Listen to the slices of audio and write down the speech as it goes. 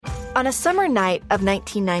On a summer night of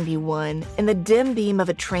 1991, in the dim beam of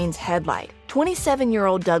a train's headlight,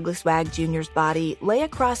 27-year-old Douglas Wag Jr.'s body lay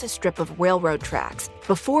across a strip of railroad tracks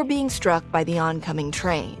before being struck by the oncoming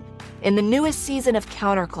train. In the newest season of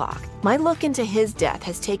Counterclock, my look into his death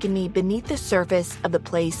has taken me beneath the surface of the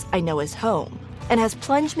place I know as home, and has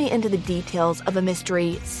plunged me into the details of a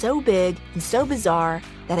mystery so big and so bizarre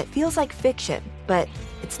that it feels like fiction, but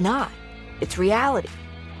it's not. It's reality.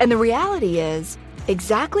 And the reality is,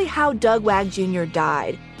 exactly how Doug Wag Jr.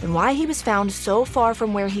 died and why he was found so far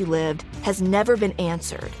from where he lived has never been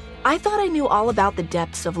answered. I thought I knew all about the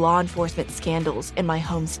depths of law enforcement scandals in my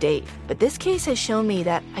home state, but this case has shown me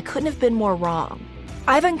that I couldn't have been more wrong.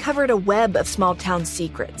 I've uncovered a web of small-town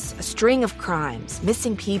secrets, a string of crimes,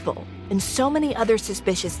 missing people, and so many other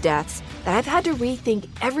suspicious deaths that I've had to rethink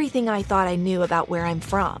everything I thought I knew about where I'm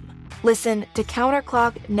from. Listen to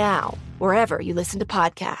Counterclock now, wherever you listen to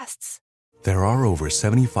podcasts. There are over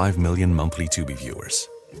 75 million monthly Tubi viewers.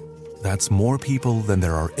 That's more people than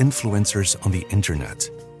there are influencers on the internet.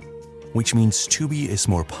 Which means Tubi is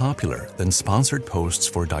more popular than sponsored posts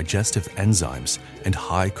for digestive enzymes and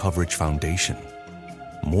high coverage foundation.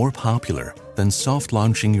 More popular than soft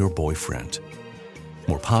launching your boyfriend.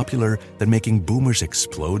 More popular than making boomers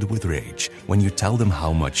explode with rage when you tell them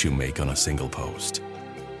how much you make on a single post.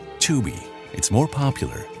 Tubi, it's more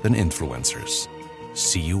popular than influencers.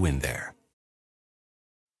 See you in there.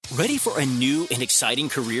 Ready for a new and exciting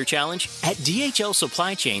career challenge? At DHL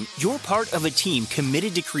Supply Chain, you're part of a team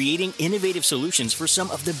committed to creating innovative solutions for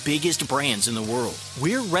some of the biggest brands in the world.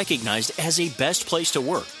 We're recognized as a best place to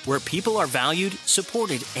work, where people are valued,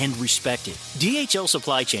 supported, and respected. DHL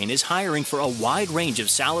Supply Chain is hiring for a wide range of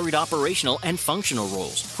salaried operational and functional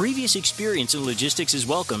roles. Previous experience in logistics is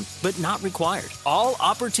welcome, but not required. All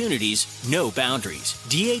opportunities, no boundaries.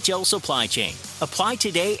 DHL Supply Chain. Apply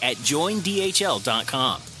today at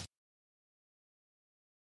joindhl.com.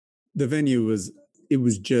 The venue was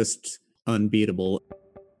just unbeatable.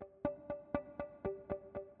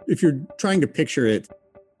 If you're trying to picture it,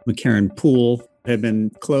 McCarran Pool had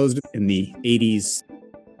been closed in the 80s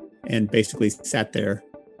and basically sat there.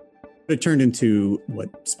 It turned into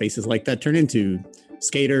what spaces like that turn into: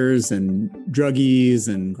 skaters and druggies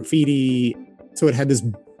and graffiti. So it had this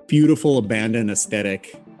beautiful abandoned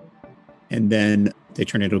aesthetic. And then they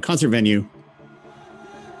turned it into a concert venue.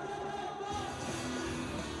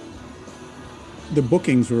 The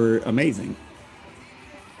bookings were amazing.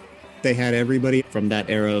 They had everybody from that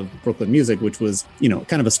era of Brooklyn music, which was,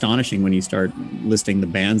 kind of astonishing when you start listing the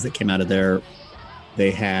bands that came out of there.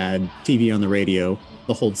 They had TV on the radio,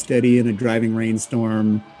 The Hold Steady in a Driving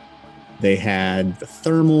Rainstorm. They had the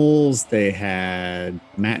Thermals. They had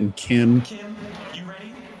Matt and Kim. Kim, you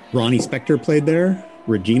ready? Ronnie Spector played there.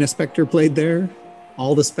 Regina Spektor played there.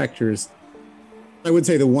 All the Spectors. I would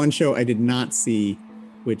say the one show I did not see,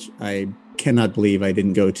 which I cannot believe I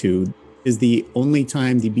didn't go to, is the only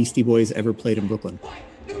time the Beastie Boys ever played in Brooklyn.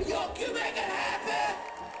 New York, you make it happen!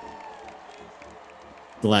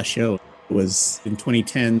 The last show was in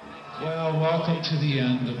 2010. Well, welcome to the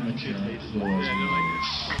end of McCarran Floors.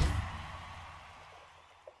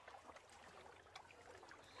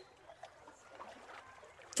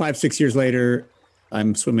 5-6 years later,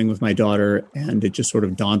 I'm swimming with my daughter, and it just sort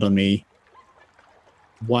of dawned on me.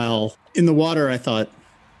 While in the water, I thought,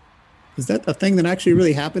 is that a thing that actually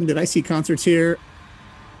really happened? Did I see concerts here?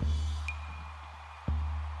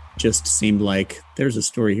 Just seemed like there's a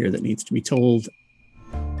story here that needs to be told.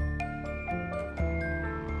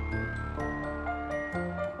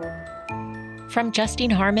 From Justine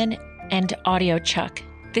Harmon and Audio Chuck,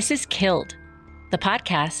 this is Killed, the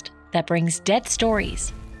podcast that brings dead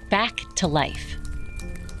stories back to life.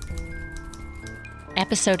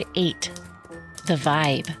 Episode 8, The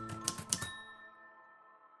Vibe.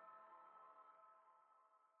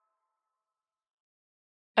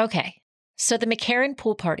 Okay, so the McCarran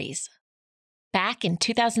pool parties. Back in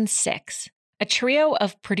 2006, a trio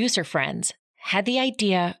of producer friends had the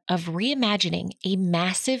idea of reimagining a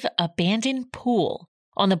massive abandoned pool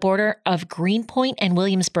on the border of Greenpoint and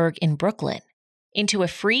Williamsburg in Brooklyn into a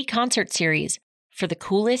free concert series for the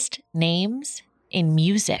coolest names in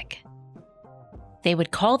music. They would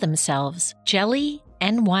call themselves Jelly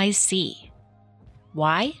NYC.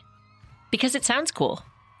 Why? Because it sounds cool.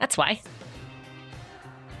 That's why.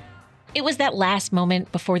 It was that last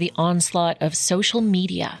moment before the onslaught of social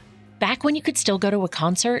media, back when you could still go to a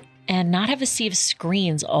concert and not have a sea of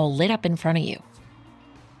screens all lit up in front of you.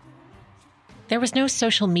 There was no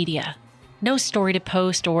social media, no story to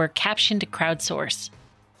post or caption to crowdsource.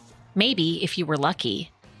 Maybe, if you were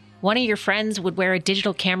lucky, one of your friends would wear a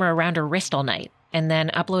digital camera around her wrist all night and then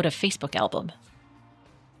upload a Facebook album.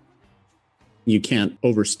 You can't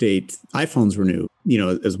overstate. iPhones were new.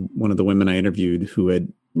 As one of the women I interviewed who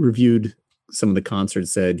had reviewed some of the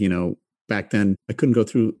concerts said, back then I couldn't go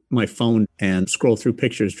through my phone and scroll through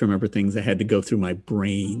pictures to remember things. I had to go through my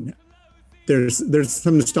brain. There's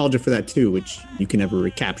some nostalgia for that too, which you can never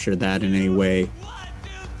recapture that in any way.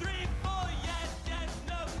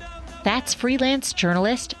 That's freelance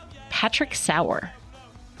journalist Patrick Sauer.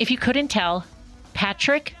 If you couldn't tell,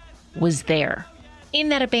 Patrick was there, in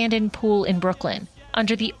that abandoned pool in Brooklyn,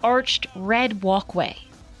 under the arched red walkway,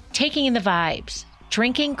 taking in the vibes,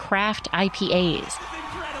 drinking craft IPAs,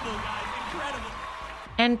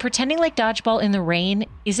 and pretending like dodgeball in the rain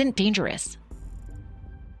isn't dangerous.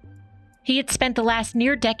 He had spent the last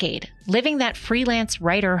near decade living that freelance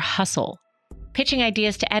writer hustle, pitching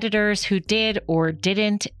ideas to editors who did or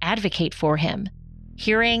didn't advocate for him,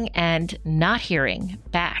 hearing and not hearing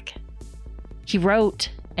back. He wrote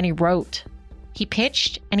and he wrote. He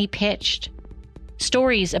pitched and he pitched.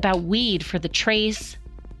 Stories about weed for The Trace,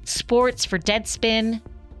 sports for Deadspin,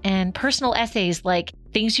 and personal essays like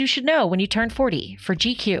Things You Should Know When You Turn 40 for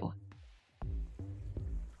GQ.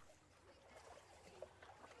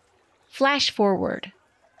 Flash forward.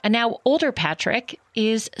 A now older Patrick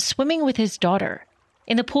is swimming with his daughter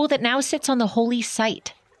in the pool that now sits on the holy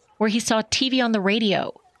site, where he saw TV on the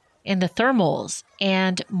radio, in the thermals,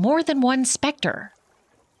 and more than one specter.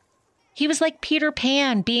 He was like Peter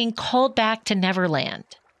Pan being called back to Neverland.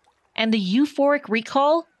 And the euphoric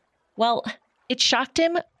recall, well, it shocked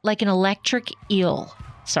him like an electric eel.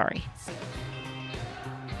 Sorry.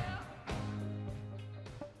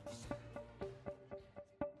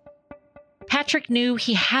 Patrick knew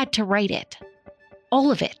he had to write it.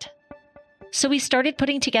 All of it. So he started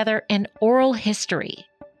putting together an oral history,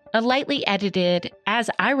 a lightly edited, as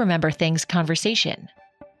I remember things conversation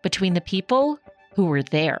between the people who were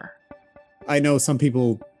there. I know some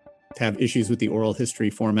people have issues with the oral history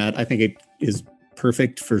format. I think it is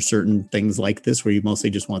perfect for certain things like this, where you mostly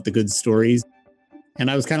just want the good stories.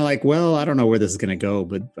 And I was kind of like, well, I don't know where this is going to go,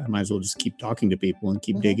 but I might as well just keep talking to people and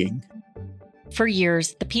keep digging. For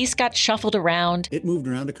years, the piece got shuffled around. It moved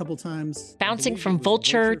around a couple times. Bouncing from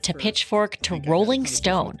Vulture to Pitchfork to Rolling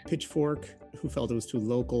Stone. Pitchfork, who felt it was too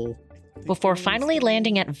local. Before finally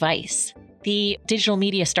landing at Vice, the digital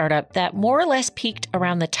media startup that more or less peaked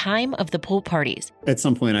around the time of the pool parties. At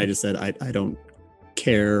some point, I just said, I don't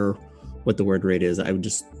care what the word rate is. I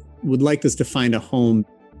would like this to find a home.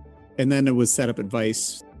 And then it was set up at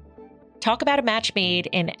Vice. Talk about a match made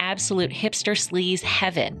in absolute hipster sleaze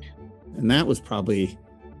heaven. And that was probably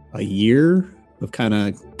a year of kind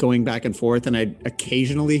of going back and forth. And I'd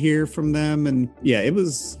occasionally hear from them. And yeah, it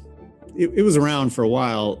was around for a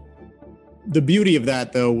while. The beauty of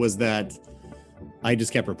that, though, was that I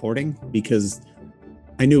just kept reporting because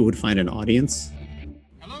I knew it would find an audience.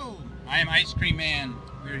 Hello, I am Ice Cream Man.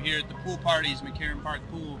 We're here at the pool parties, McCarran Park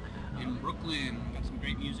Pool in Brooklyn. We got some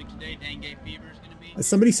great music today. Dangay Fever is going to be.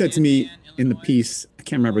 Somebody said to me in the piece, I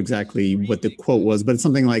can't remember exactly what the quote was, but it's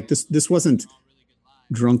something like this wasn't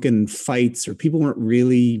drunken fights or people weren't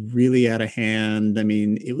really, really out of hand. I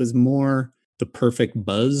mean, it was more the perfect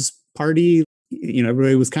buzz party.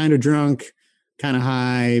 Everybody was kind of drunk, kind of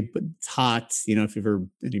high, but it's hot. If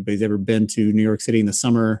anybody's ever been to New York City in the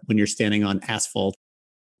summer when you're standing on asphalt,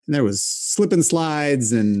 and there was slip and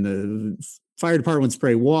slides, and the fire department would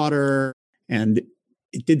spray water, and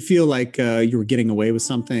it did feel like you were getting away with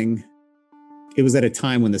something. It was at a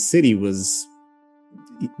time when the city was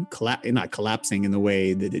not collapsing in the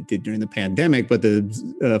way that it did during the pandemic, but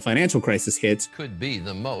the financial crisis hit. Could be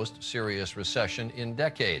the most serious recession in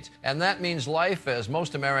decades. And that means life, as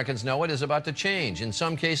most Americans know it, is about to change, in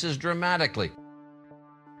some cases dramatically.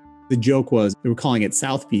 The joke was they were calling it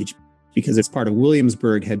South Beach because it's part of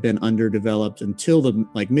Williamsburg had been underdeveloped until the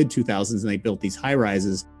mid-2000s, and they built these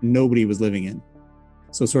high-rises nobody was living in.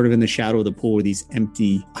 So sort of in the shadow of the pool were these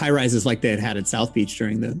empty high-rises like they had at South Beach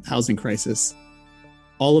during the housing crisis.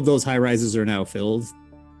 All of those high-rises are now filled.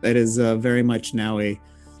 That is very much now a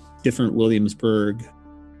different Williamsburg.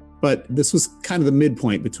 But this was kind of the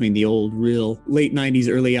midpoint between the old, real late 90s,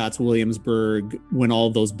 early aughts Williamsburg, when all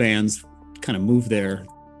of those bands kind of moved there,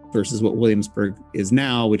 versus what Williamsburg is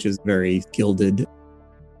now, which is very gilded.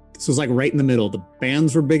 This was like right in the middle. The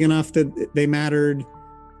bands were big enough that they mattered,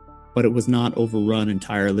 but it was not overrun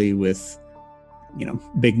entirely with,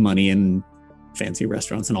 big money and fancy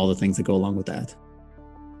restaurants and all the things that go along with that.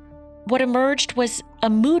 What emerged was a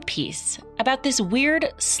mood piece about this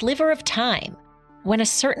weird sliver of time when a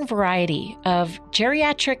certain variety of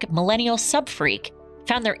geriatric millennial sub-freak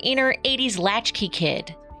found their inner 80s latchkey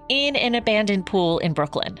kid in an abandoned pool in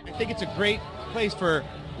Brooklyn. I think it's a great place for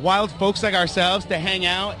wild folks like ourselves to hang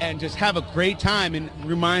out and just have a great time, and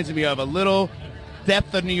reminds me of a little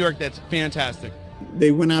depth of New York that's fantastic.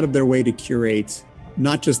 They went out of their way to curate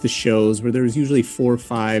not just the shows, where there was usually 4 or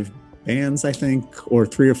 5 bands, I think, or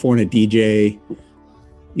 3 or 4 and a DJ.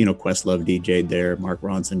 You know, Questlove DJ'd there, Mark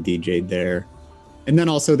Ronson DJ'd there. And then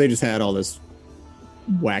also they just had all this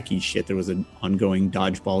wacky shit. There was an ongoing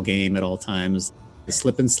dodgeball game at all times, the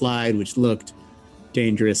slip and slide, which looked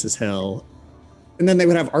dangerous as hell. And then they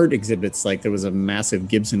would have art exhibits. Like there was a massive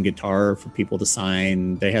Gibson guitar for people to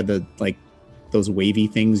sign. They had the, like, those wavy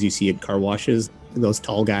things you see at car washes. Those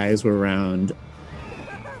tall guys were around.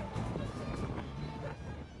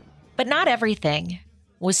 But not everything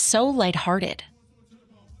was so lighthearted.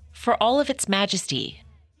 For all of its majesty,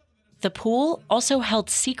 the pool also held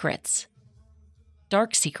secrets,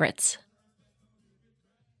 dark secrets.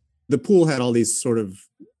 The pool had all these sort of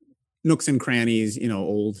nooks and crannies, you know,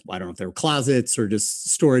 old, I don't know if they were closets or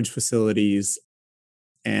just storage facilities.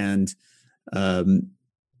 And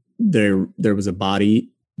there was a body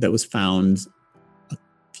that was found a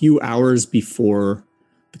few hours before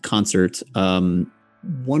the concert.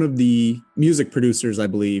 One of the music producers, I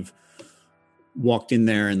believe, walked in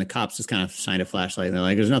there, and the cops just kind of shined a flashlight. And they're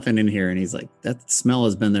like, there's nothing in here. And he's like, that smell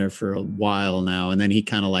has been there for a while now. And then he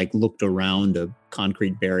kind of like looked around a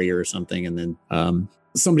concrete barrier or something. And then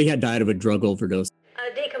somebody had died of a drug overdose.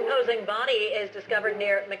 A decomposing body is discovered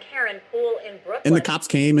near McCarran Pool in Brooklyn. And the cops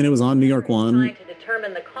came, and it was on New York One. Trying to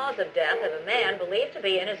determine the cause of death of a man believed to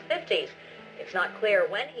be in his 50s. It's not clear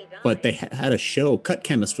when he died. But they had a show. Cut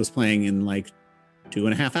Chemist was playing in like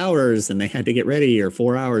 2.5 hours, and they had to get ready, or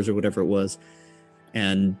 4 hours, or whatever it was.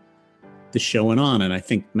 And the show went on, and I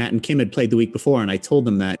think Matt and Kim had played the week before, and I told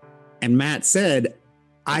them that. And Matt said,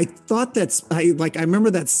 I thought I remember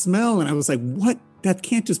that smell, and I was like, what? That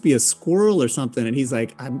can't just be a squirrel or something. And he's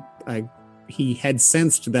like, he had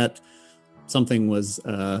sensed that something was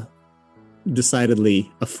decidedly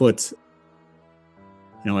afoot.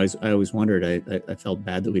 You know, I always wondered, I felt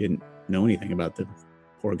bad that we didn't know anything about the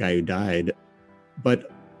poor guy who died.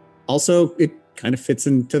 But also, it kind of fits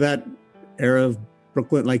into that era of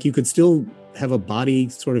Brooklyn. Like, you could still have a body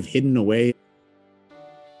sort of hidden away.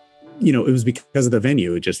 You know, it was because of the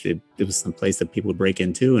venue. It was some place that people would break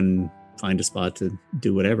into and find a spot to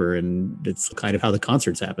do whatever. And it's kind of how the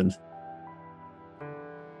concerts happened.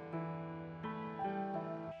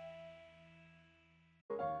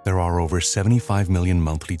 There are over 75 million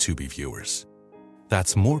monthly Tubi viewers.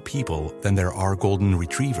 That's more people than there are golden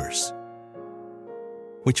retrievers.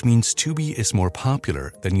 Which means Tubi is more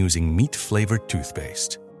popular than using meat-flavored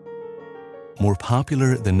toothpaste. More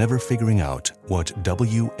popular than never figuring out what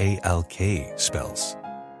WALK spells.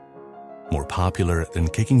 More popular than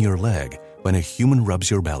kicking your leg when a human rubs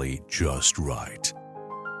your belly just right.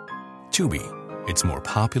 Tubi, it's more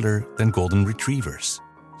popular than golden retrievers.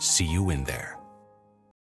 See you in there.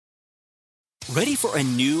 Ready for a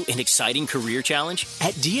new and exciting career challenge?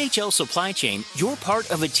 At DHL Supply Chain, you're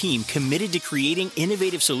part of a team committed to creating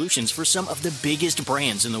innovative solutions for some of the biggest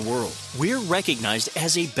brands in the world. We're recognized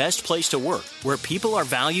as a best place to work, where people are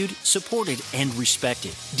valued, supported, and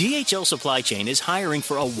respected. DHL Supply Chain is hiring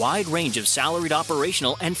for a wide range of salaried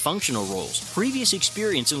operational and functional roles. Previous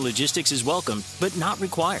experience in logistics is welcome, but not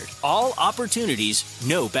required. All opportunities,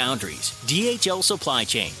 no boundaries. DHL Supply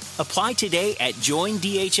Chain. Apply today at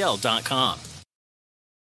joindhl.com.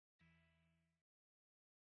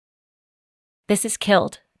 This is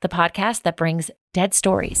Killed, the podcast that brings dead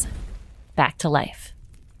stories back to life.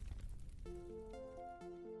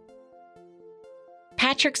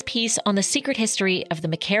 Patrick's piece on the secret history of the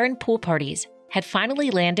McCarran pool parties had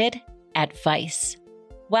finally landed at Vice.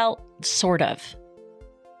 Well, sort of.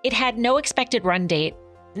 It had no expected run date,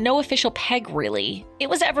 no official peg really. It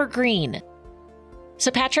was evergreen. So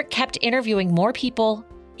Patrick kept interviewing more people.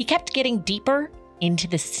 He kept getting deeper into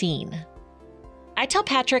the scene. I tell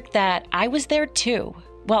Patrick that I was there too.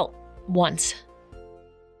 Well, once.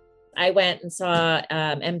 I went and saw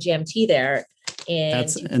MGMT there.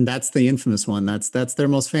 That's the infamous one. That's their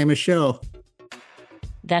most famous show.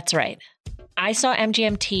 That's right. I saw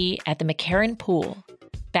MGMT at the McCarran Pool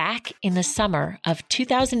back in the summer of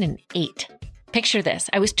 2008. Picture this.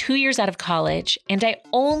 I was 2 years out of college, and I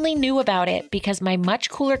only knew about it because my much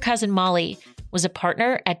cooler cousin Molly was a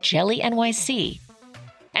partner at Jelly NYC.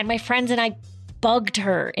 And my friends and I bugged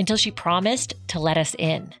her until she promised to let us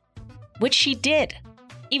in, which she did,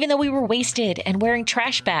 even though we were wasted and wearing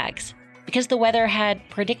trash bags because the weather had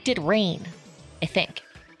predicted rain, I think.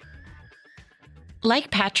 Like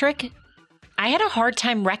Patrick, I had a hard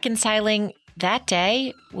time reconciling that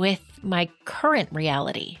day with my current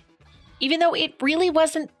reality, even though it really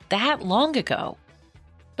wasn't that long ago.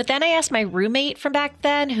 But then I asked my roommate from back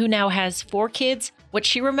then, who now has 4 kids, what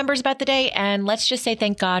she remembers about the day, and let's just say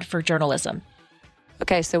thank God for journalism.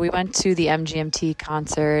 Okay, so we went to the MGMT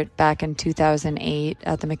concert back in 2008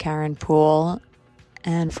 at the McCarran Pool.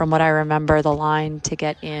 And from what I remember, the line to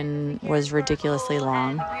get in was ridiculously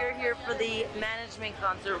long. We're here for the management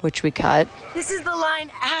concert, which we cut. This is the line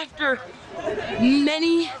after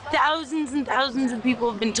many thousands and thousands of people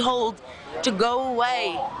have been told to go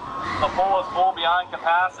away. The pool is full beyond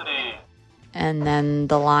capacity. And then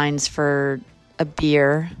the lines for a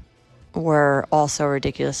beer were also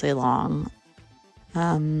ridiculously long.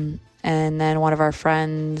 And then one of our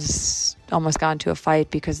friends almost got into a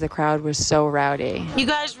fight because the crowd was so rowdy. You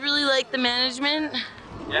guys really like the management?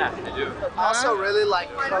 Yeah, I do. Also really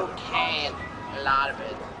like cocaine, a lot of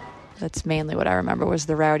it. That's mainly what I remember was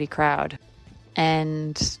the rowdy crowd.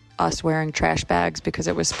 And us wearing trash bags because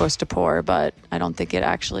it was supposed to pour, but I don't think it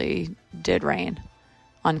actually did rain.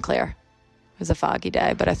 Unclear. It was a foggy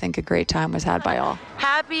day, but I think a great time was had by all.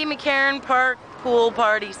 Happy McCarran Park Pool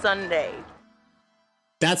Party Sunday.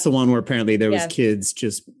 That's the one where apparently there was kids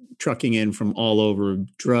just trucking in from all over,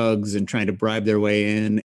 drugs and trying to bribe their way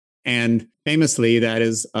in. And famously, that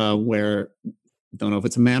is where, don't know if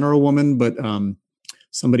it's a man or a woman, but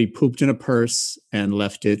somebody pooped in a purse and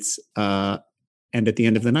left it. And at the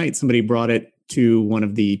end of the night, somebody brought it to one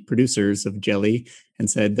of the producers of Jelly and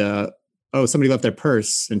said, oh, somebody left their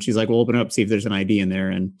purse. And she's like, well, open it up, see if there's an ID in there.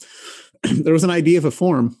 And there was an ID of a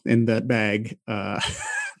form in that bag.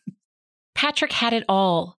 Patrick had it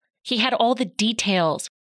all. He had all the details,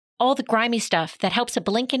 all the grimy stuff that helps a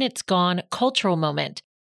blink and it's gone cultural moment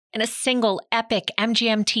in a single epic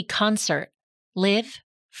MGMT concert live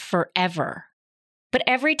forever. But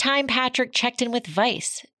every time Patrick checked in with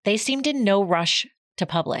Vice, they seemed in no rush to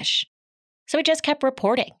publish. So he just kept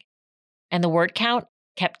reporting. And the word count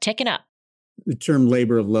kept ticking up. The term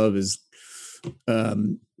labor of love is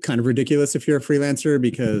kind of ridiculous if you're a freelancer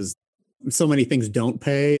because so many things don't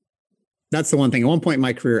pay. That's the one thing. At one point in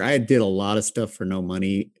my career, I did a lot of stuff for no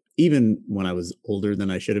money, even when I was older than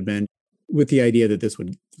I should have been, with the idea that this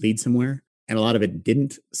would lead somewhere. And a lot of it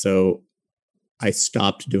didn't. So I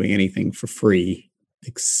stopped doing anything for free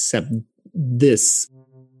except this.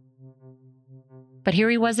 But here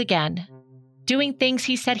he was again, doing things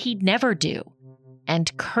he said he'd never do,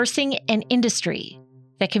 and cursing an industry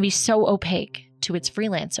that can be so opaque to its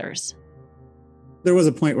freelancers. There was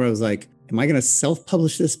a point where I was like, am I going to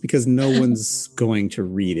self-publish this because no one's going to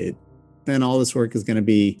read it? Then all this work is going to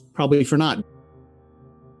be probably for naught.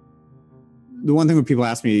 The one thing when people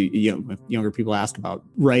ask me, younger people ask about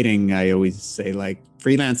writing, I always say like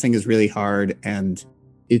freelancing is really hard, and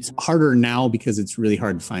it's harder now because it's really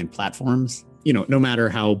hard to find platforms. No matter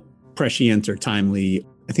how prescient or timely,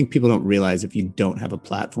 I think people don't realize if you don't have a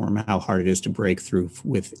platform, how hard it is to break through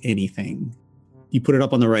with anything. You put it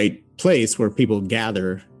up on the right place where people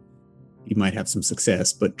gather, you might have some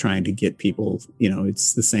success, but trying to get people,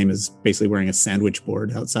 it's the same as basically wearing a sandwich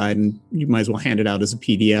board outside, and you might as well hand it out as a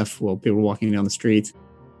PDF while people are walking down the street.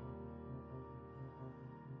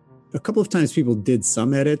 A couple of times people did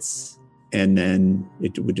some edits and then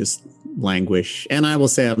it would just languish. And I will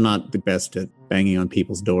say I'm not the best at banging on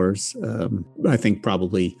people's doors. I think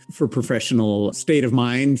probably for professional state of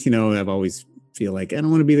mind, I've always feel like I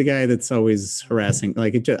don't want to be the guy that's always harassing.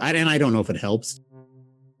 Like it just, and I don't know if it helps.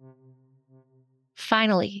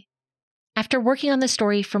 Finally, after working on the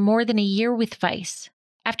story for more than a year with Vice,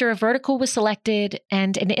 after a vertical was selected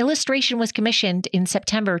and an illustration was commissioned in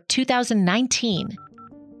September 2019,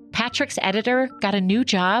 Patrick's editor got a new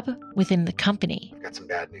job within the company. Got some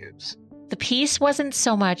bad news. The piece wasn't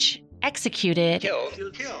so much executed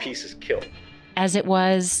Piece is killed. as it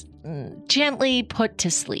was gently put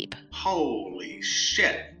to sleep. Holy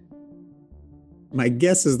shit. My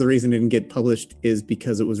guess is the reason it didn't get published is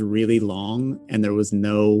because it was really long and there wasn't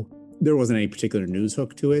any particular news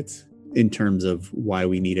hook to it in terms of why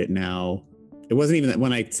we need it now. It wasn't even that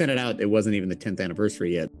when I sent it out, it wasn't even the 10th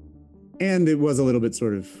anniversary yet. And it was a little bit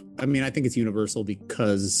I think it's universal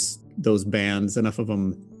because those bands, enough of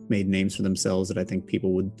them made names for themselves that I think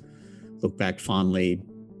people would look back fondly.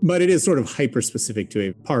 But it is sort of hyper-specific to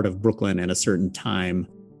a part of Brooklyn and a certain time.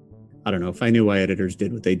 I don't know. If I knew why editors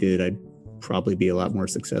did what they did, I'd probably be a lot more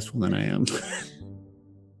successful than I am.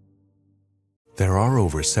 There are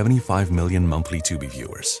over 75 million monthly Tubi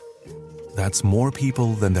viewers. That's more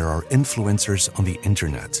people than there are influencers on the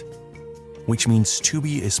internet. Which means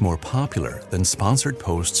Tubi is more popular than sponsored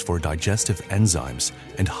posts for digestive enzymes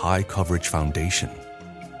and high coverage foundation.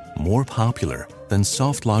 More popular than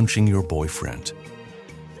soft launching your boyfriend.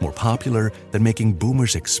 More popular than making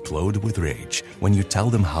boomers explode with rage when you tell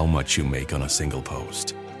them how much you make on a single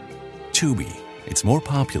post. Tubi, it's more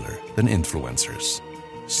popular than influencers.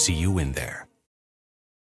 See you in there.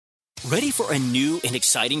 Ready for a new and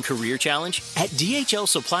exciting career challenge? At DHL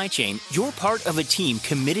Supply Chain, you're part of a team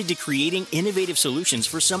committed to creating innovative solutions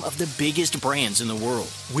for some of the biggest brands in the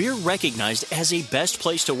world. We're recognized as a best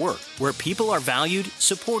place to work, where people are valued,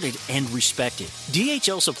 supported, and respected.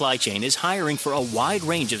 DHL Supply Chain is hiring for a wide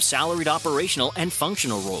range of salaried operational and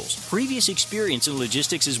functional roles. Previous experience in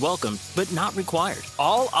logistics is welcome, but not required.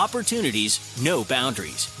 All opportunities, no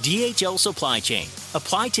boundaries. DHL Supply Chain.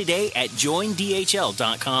 Apply today at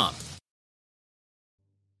joindhl.com.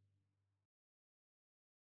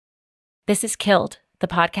 This is Killed, the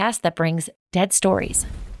podcast that brings dead stories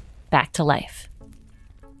back to life.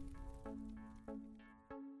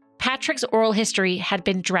 Patrick's oral history had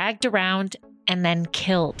been dragged around and then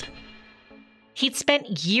killed. He'd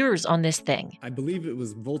spent years on this thing. I believe it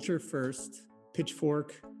was Vulture first,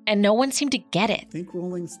 Pitchfork. And no one seemed to get it. I think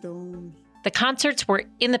Rolling Stone. The concerts were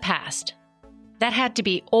in the past. That had to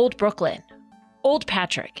be old Brooklyn. Old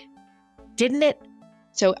Patrick. Didn't it?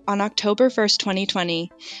 So on October 1st,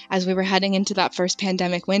 2020, as we were heading into that first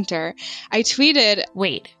pandemic winter, I tweeted...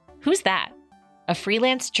 Wait, who's that? A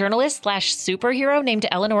freelance journalist / superhero named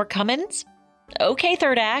Eleanor Cummins? Okay,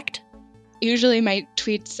 third act. Usually my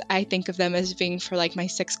tweets, I think of them as being for like my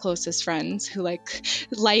 6 closest friends who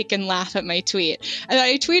like and laugh at my tweet. And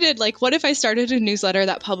I tweeted what if I started a newsletter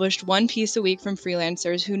that published one piece a week from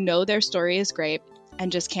freelancers who know their story is great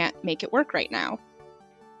and just can't make it work right now?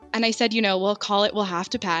 And I said, we'll call it We'll Have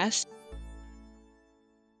to Pass.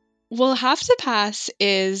 We'll have to pass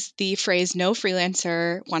is the phrase no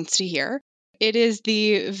freelancer wants to hear. It is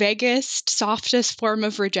the vaguest, softest form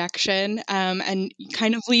of rejection, and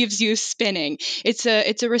kind of leaves you spinning. It's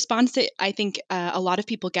a response that I think a lot of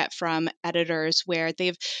people get from editors where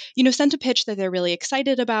they've, sent a pitch that they're really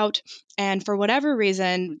excited about, and for whatever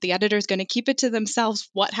reason, the editor's going to keep it to themselves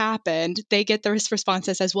what happened. They get this response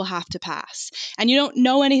that says, "We'll have to pass," and you don't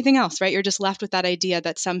know anything else, right? You're just left with that idea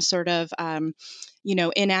that some sort of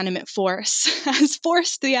inanimate force has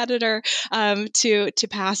forced the editor to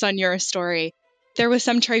pass on your story. There was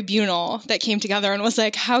some tribunal that came together and was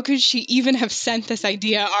like, how could she even have sent this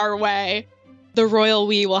idea our way? The royal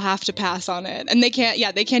we will have to pass on it. And they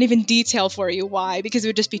can't even detail for you why, because it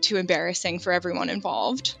would just be too embarrassing for everyone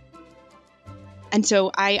involved. And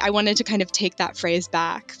so I wanted to kind of take that phrase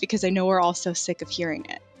back because I know we're all so sick of hearing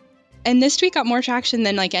it. And this tweet got more traction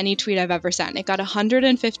than any tweet I've ever sent. It got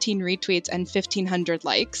 115 retweets and 1,500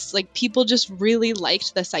 likes. People just really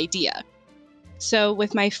liked this idea. So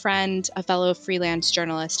with my friend, a fellow freelance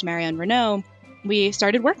journalist, Marianne Renaud, we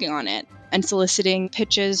started working on it and soliciting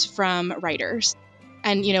pitches from writers.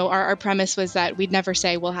 And, our premise was that we'd never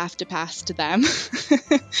say we'll have to pass to them.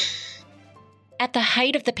 At the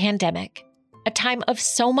height of the pandemic, a time of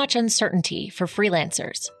so much uncertainty for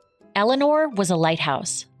freelancers, Eleanor was a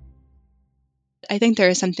lighthouse. I think there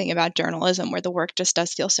is something about journalism where the work just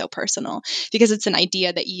does feel so personal because it's an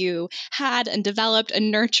idea that you had and developed and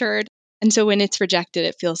nurtured. And so when it's rejected,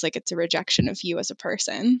 it feels like it's a rejection of you as a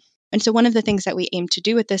person. And so one of the things that we aimed to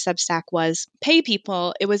do with this Substack was pay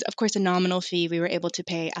people. It was, of course, a nominal fee. We were able to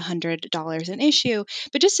pay $100 an issue.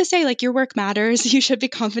 But just to say, your work matters. You should be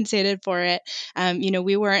compensated for it.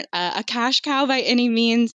 We weren't a cash cow by any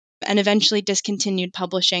means. And eventually discontinued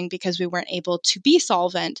publishing because we weren't able to be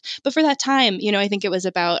solvent. But for that time, I think it was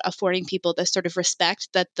about affording people the sort of respect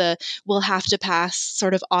that the "we'll have to pass"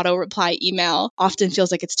 sort of auto reply email often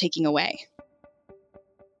feels like it's taking away.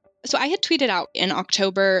 So I had tweeted out in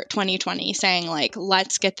October 2020 saying,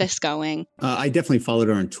 let's get this going. I definitely followed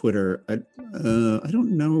her on Twitter. I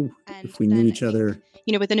don't know if we knew each other.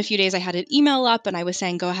 Within a few days, I had an email up and I was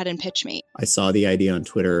saying, go ahead and pitch me. I saw the idea on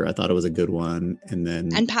Twitter. I thought it was a good one.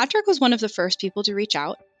 And Patrick was one of the first people to reach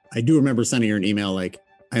out. I do remember sending her an email I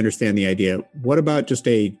understand the idea. What about just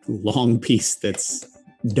a long piece that's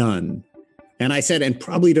done? And I said, and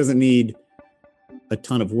probably doesn't need a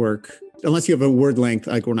ton of work. Unless you have a word length,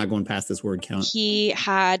 we're not going past this word count. He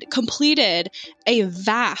had completed a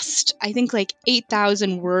vast, I think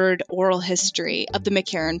 8,000 word oral history of the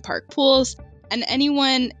McCarran Park pools. And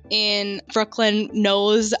anyone in Brooklyn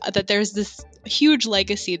knows that there's this huge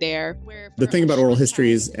legacy there. The thing about oral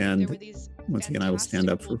histories, and once again, I will stand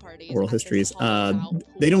up for oral histories,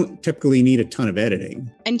 they don't typically need a ton of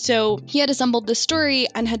editing. And so he had assembled this story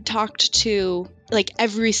and had talked to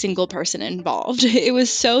every single person involved. It was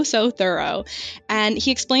so thorough. And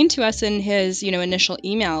he explained to us in his, initial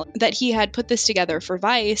email that he had put this together for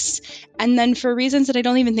Vice. And then for reasons that I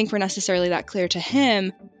don't even think were necessarily that clear to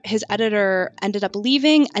him, his editor ended up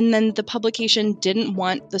leaving, and then the publication didn't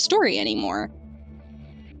want the story anymore.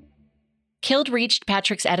 Kild reached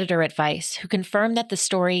Patrick's editor at Vice, who confirmed that the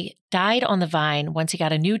story died on the vine once he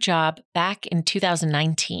got a new job back in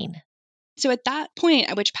 2019. So at that point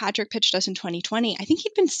at which Patrick pitched us in 2020, I think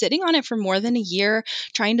he'd been sitting on it for more than a year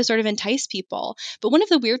trying to sort of entice people. But one of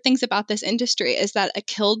the weird things about this industry is that a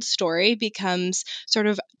Kild story becomes sort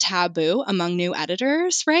of taboo among new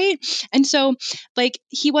editors, right? And so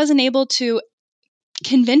he wasn't able to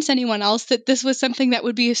convince anyone else that this was something that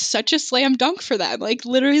would be such a slam dunk for them.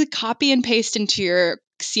 Literally copy and paste into your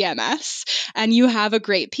CMS and you have a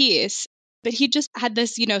great piece. But he just had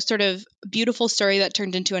this, sort of beautiful story that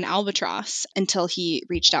turned into an albatross until he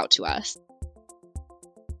reached out to us.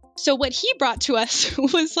 So what he brought to us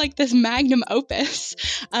was this magnum opus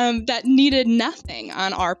that needed nothing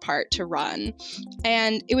on our part to run.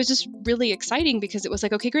 And it was just really exciting because it was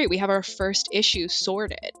okay, great, we have our first issue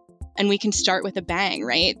sorted. And we can start with a bang,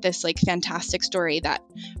 right? This fantastic story that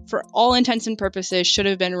for all intents and purposes should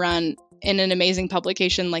have been run in an amazing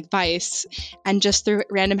publication like Vice, and just through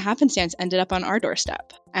random happenstance ended up on our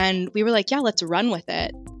doorstep. And we were yeah, let's run with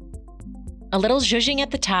it. A little zhuzhing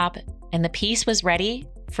at the top, and the piece was ready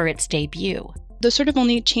for its debut. The sort of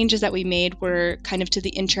only changes that we made were kind of to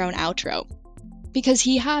the intro and outro, because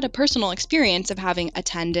he had a personal experience of having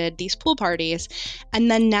attended these pool parties,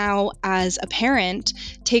 and then now as a parent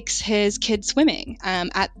takes his kid swimming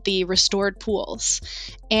at the restored pools.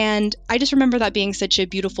 And I just remember that being such a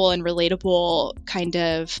beautiful and relatable kind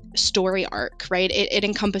of story arc, right? It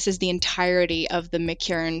encompasses the entirety of the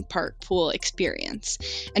McCarren Park pool experience.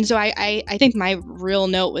 And so I think my real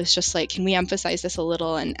note was just can we emphasize this a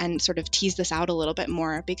little and sort of tease this out a little bit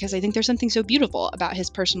more? Because I think there's something so beautiful about his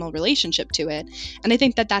personal relationship to it. And I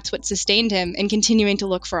think that that's what sustained him in continuing to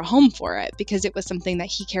look for a home for it, because it was something that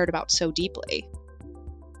he cared about so deeply.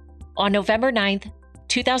 On November 9th,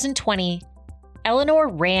 2020, Eleanor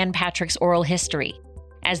ran Patrick's oral history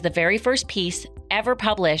as the very first piece ever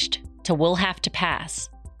published to We'll Have to Pass.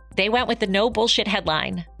 They went with the no bullshit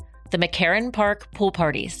headline, The McCarren Park Pool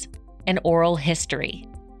Parties, an Oral History,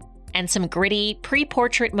 and some gritty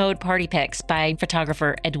pre-portrait mode party pics by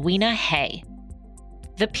photographer Edwina Hay.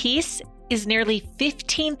 The piece is nearly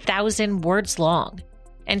 15,000 words long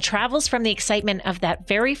and travels from the excitement of that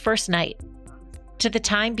very first night to the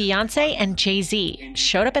time Beyonce and Jay-Z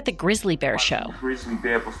showed up at the Grizzly Bear show. Grizzly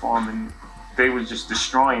Bear performing, they were just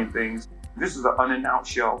destroying things. This is an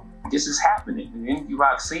unannounced show. This is happening. The indie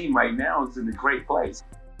rock scene right now is in a great place.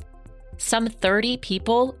 Some 30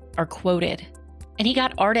 people are quoted, and he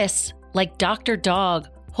got artists like Dr. Dog,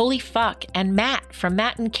 Holy Fuck, and Matt from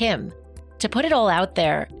Matt and Kim to put it all out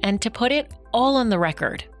there and to put it all on the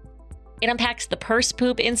record. It unpacks the purse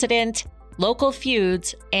poop incident, local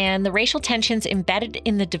feuds, and the racial tensions embedded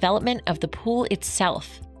in the development of the pool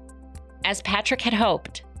itself. As Patrick had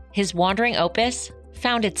hoped, his wandering opus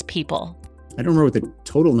found its people. I don't remember what the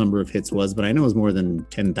total number of hits was, but I know it was more than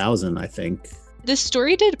 10,000, I think. This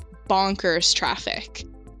story did bonkers traffic.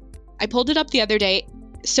 I pulled it up the other day.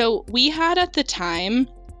 So we had at the time,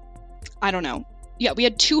 we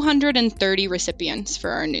had 230 recipients for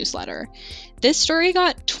our newsletter. This story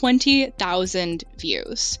got 20,000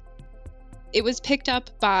 views. It was picked up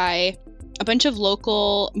by a bunch of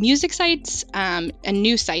local music sites and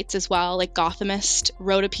news sites as well. Gothamist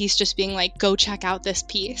wrote a piece just being go check out this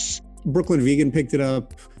piece. Brooklyn Vegan picked it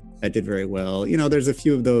up. That did very well. There's a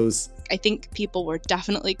few of those. I think people were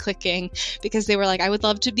definitely clicking because they were I would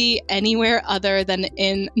love to be anywhere other than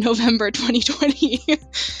in November 2020.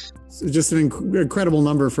 So just an incredible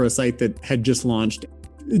number for a site that had just launched.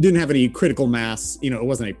 It didn't have any critical mass. It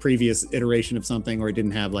wasn't a previous iteration of something, or it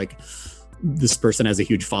didn't have this person has a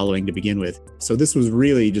huge following to begin with. So this was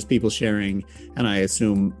really just people sharing, and I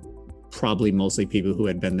assume probably mostly people who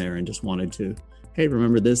had been there and just wanted to, hey,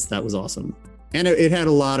 remember this? That was awesome. And it had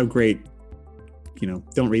a lot of great,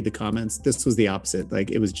 don't read the comments. This was the opposite.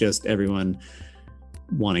 It was just everyone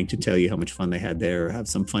wanting to tell you how much fun they had there, or have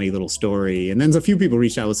some funny little story. And then a few people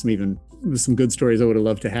reached out with some good stories I would have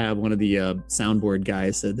loved to have. One of the soundboard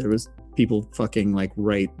guys said there was people fucking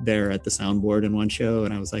right there at the soundboard in one show.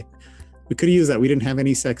 And I was we could have used that. We didn't have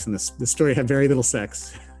any sex in this. The story had very little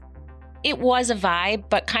sex. It was a vibe,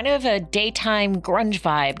 but kind of a daytime grunge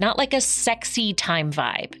vibe, not a sexy time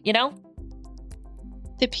vibe,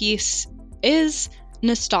 The piece is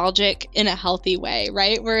nostalgic in a healthy way,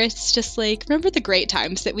 right? Where it's just remember the great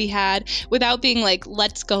times that we had without being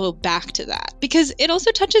let's go back to that. Because it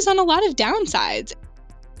also touches on a lot of downsides.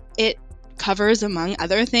 It covers, among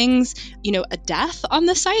other things, a death on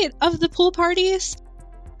the site of the pool parties.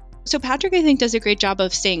 So Patrick, I think, does a great job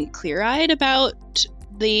of staying clear-eyed about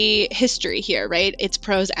the history here, right? Its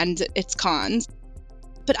pros and its cons.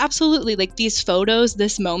 But absolutely, like these photos,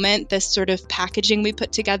 this moment, this sort of packaging we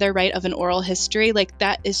put together, right, of an oral history, like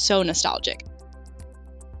that is so nostalgic.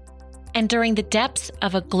 And during the depths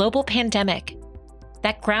of a global pandemic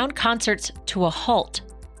that ground concerts to a halt,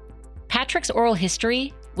 Patrick's oral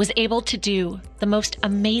history was able to do the most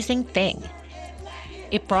amazing thing.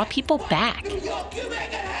 It brought people back.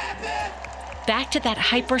 Back to that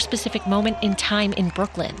hyper-specific moment in time in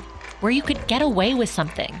Brooklyn, where you could get away with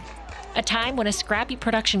something. A time when a scrappy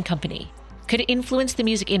production company could influence the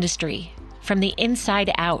music industry from the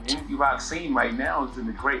inside out. The indie rock scene right now is in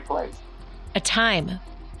a great place. A time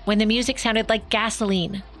when the music sounded like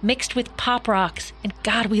gasoline mixed with pop rocks, and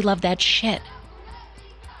God, we love that shit.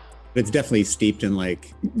 It's definitely steeped in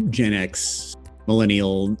like Gen X,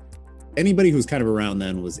 millennial. Anybody who's kind of around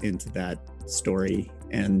then was into that story.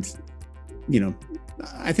 And, you know,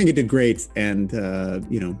 I think it did great. And,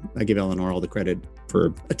 you know, I give Eleanor all the credit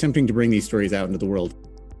for attempting to bring these stories out into the world.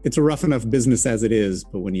 It's a rough enough business as it is,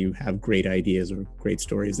 but when you have great ideas or great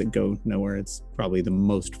stories that go nowhere, it's probably the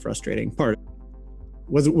most frustrating part.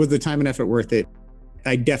 Was the time and effort worth it?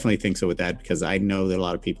 I definitely think so with that, because I know that a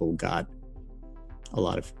lot of people got a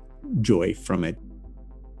lot of joy from it.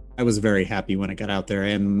 I was very happy when I got out there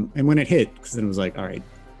and when it hit, because then it was like, all right,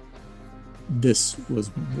 this was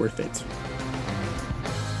worth it.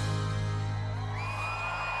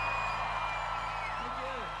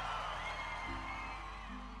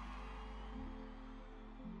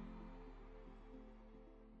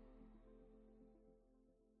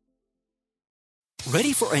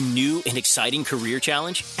 Ready for a new and exciting career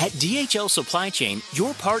challenge? At DHL Supply Chain,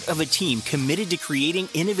 you're part of a team committed to creating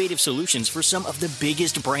innovative solutions for some of the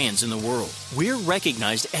biggest brands in the world. We're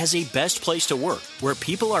recognized as a best place to work, where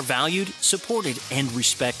people are valued, supported, and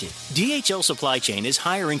respected. DHL Supply Chain is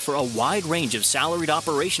hiring for a wide range of salaried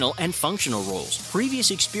operational and functional roles. Previous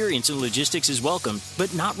experience in logistics is welcome,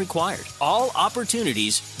 but not required. All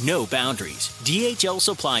opportunities, no boundaries. DHL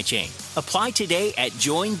Supply Chain. Apply today at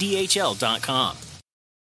joindhl.com.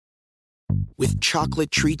 With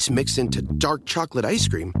chocolate treats mixed into dark chocolate ice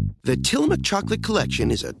cream, the Tillamook Chocolate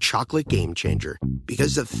Collection is a chocolate game changer.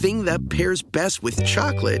 Because the thing that pairs best with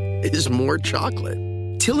chocolate is more chocolate.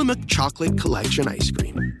 Tillamook Chocolate Collection Ice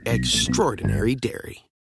Cream. Extraordinary dairy.